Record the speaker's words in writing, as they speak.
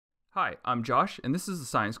Hi, I'm Josh, and this is the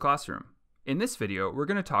Science Classroom. In this video, we're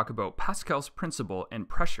going to talk about Pascal's principle and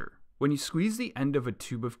pressure. When you squeeze the end of a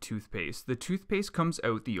tube of toothpaste, the toothpaste comes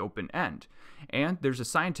out the open end, and there's a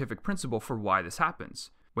scientific principle for why this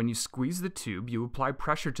happens. When you squeeze the tube, you apply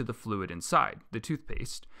pressure to the fluid inside, the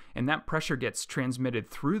toothpaste, and that pressure gets transmitted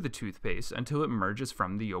through the toothpaste until it emerges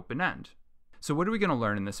from the open end. So what are we going to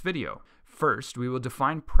learn in this video? First, we will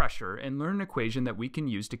define pressure and learn an equation that we can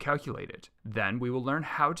use to calculate it. Then, we will learn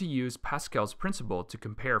how to use Pascal's principle to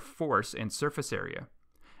compare force and surface area.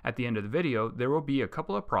 At the end of the video, there will be a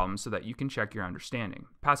couple of problems so that you can check your understanding.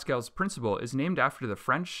 Pascal's principle is named after the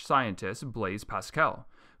French scientist Blaise Pascal,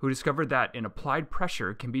 who discovered that an applied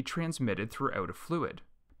pressure can be transmitted throughout a fluid.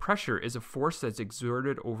 Pressure is a force that's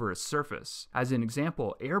exerted over a surface. As an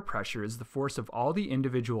example, air pressure is the force of all the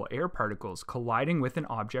individual air particles colliding with an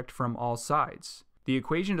object from all sides. The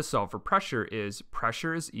equation to solve for pressure is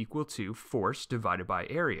equal to force divided by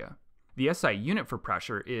area. The SI unit for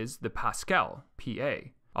pressure is the Pascal, PA.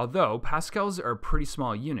 Although pascals are a pretty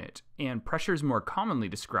small unit, and pressure is more commonly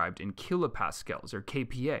described in kilopascals or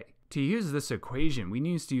kPa. To use this equation, we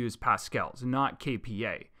need to use pascals, not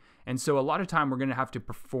kPa. And so a lot of time we're going to have to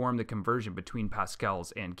perform the conversion between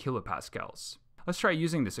pascals and kilopascals. Let's try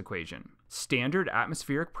using this equation. Standard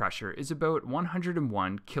atmospheric pressure is about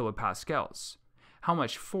 101 kilopascals. How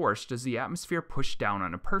much force does the atmosphere push down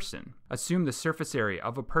on a person? Assume the surface area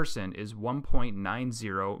of a person is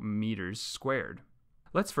 1.90 meters squared.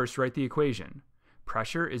 Let's first write the equation.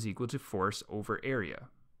 Pressure is equal to force over area.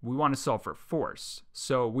 We want to solve for force,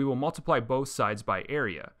 so we will multiply both sides by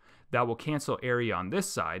area. That will cancel area on this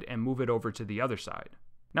side and move it over to the other side.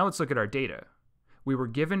 Now let's look at our data. We were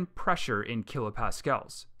given pressure in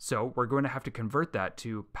kilopascals, so we're going to have to convert that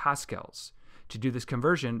to pascals. To do this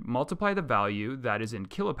conversion, multiply the value that is in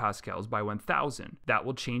kilopascals by 1000. That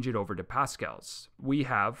will change it over to pascals. We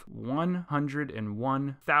have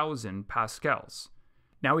 101,000 pascals.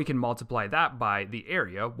 Now we can multiply that by the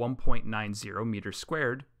area, 1.90 meters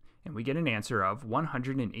squared, and we get an answer of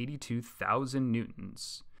 182,000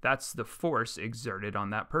 newtons. That's the force exerted on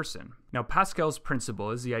that person. Now, Pascal's principle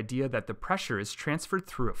is the idea that the pressure is transferred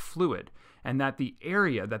through a fluid, and that the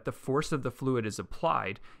area that the force of the fluid is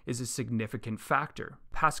applied is a significant factor.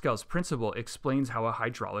 Pascal's principle explains how a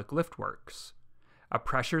hydraulic lift works. A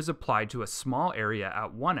pressure is applied to a small area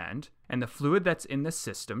at one end, and the fluid that's in the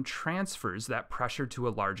system transfers that pressure to a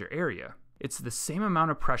larger area. It's the same amount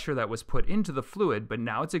of pressure that was put into the fluid, but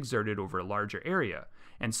now it's exerted over a larger area.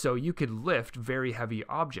 And so you could lift very heavy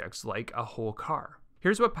objects like a whole car.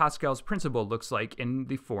 Here's what Pascal's principle looks like in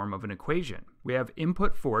the form of an equation. We have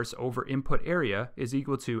input force over input area is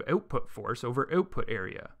equal to output force over output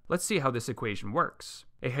area. Let's see how this equation works.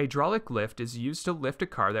 A hydraulic lift is used to lift a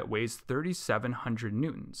car that weighs 3,700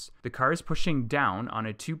 newtons. The car is pushing down on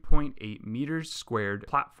a 2.8 meters squared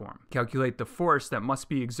platform. Calculate the force that must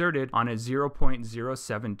be exerted on a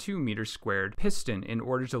 0.072 meters squared piston in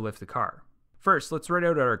order to lift the car. First, let's write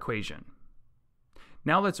out our equation.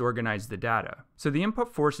 Now let's organize the data. So the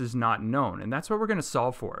input force is not known, and that's what we're going to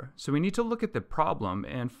solve for. So we need to look at the problem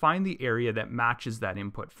and find the area that matches that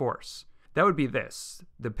input force. That would be this,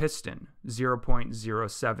 the piston,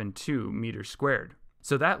 0.072 meters squared.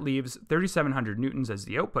 So that leaves 3,700 newtons as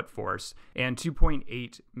the output force and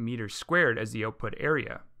 2.8 meters squared as the output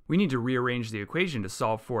area. We need to rearrange the equation to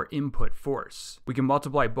solve for input force. We can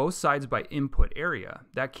multiply both sides by input area.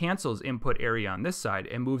 That cancels input area on this side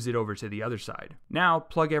and moves it over to the other side. Now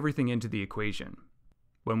plug everything into the equation.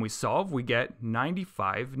 When we solve, we get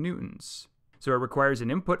 95 newtons. So it requires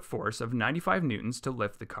an input force of 95 newtons to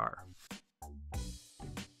lift the car.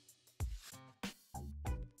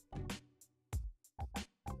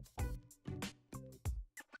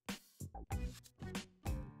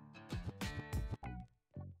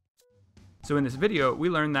 So in this video, we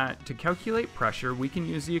learned that to calculate pressure, we can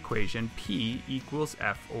use the equation P equals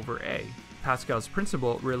F over A. Pascal's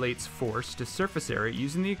principle relates force to surface area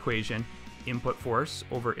using the equation input force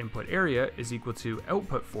over input area is equal to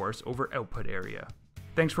output force over output area.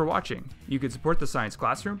 Thanks for watching. You can support the Science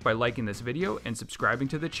Classroom by liking this video and subscribing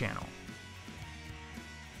to the channel.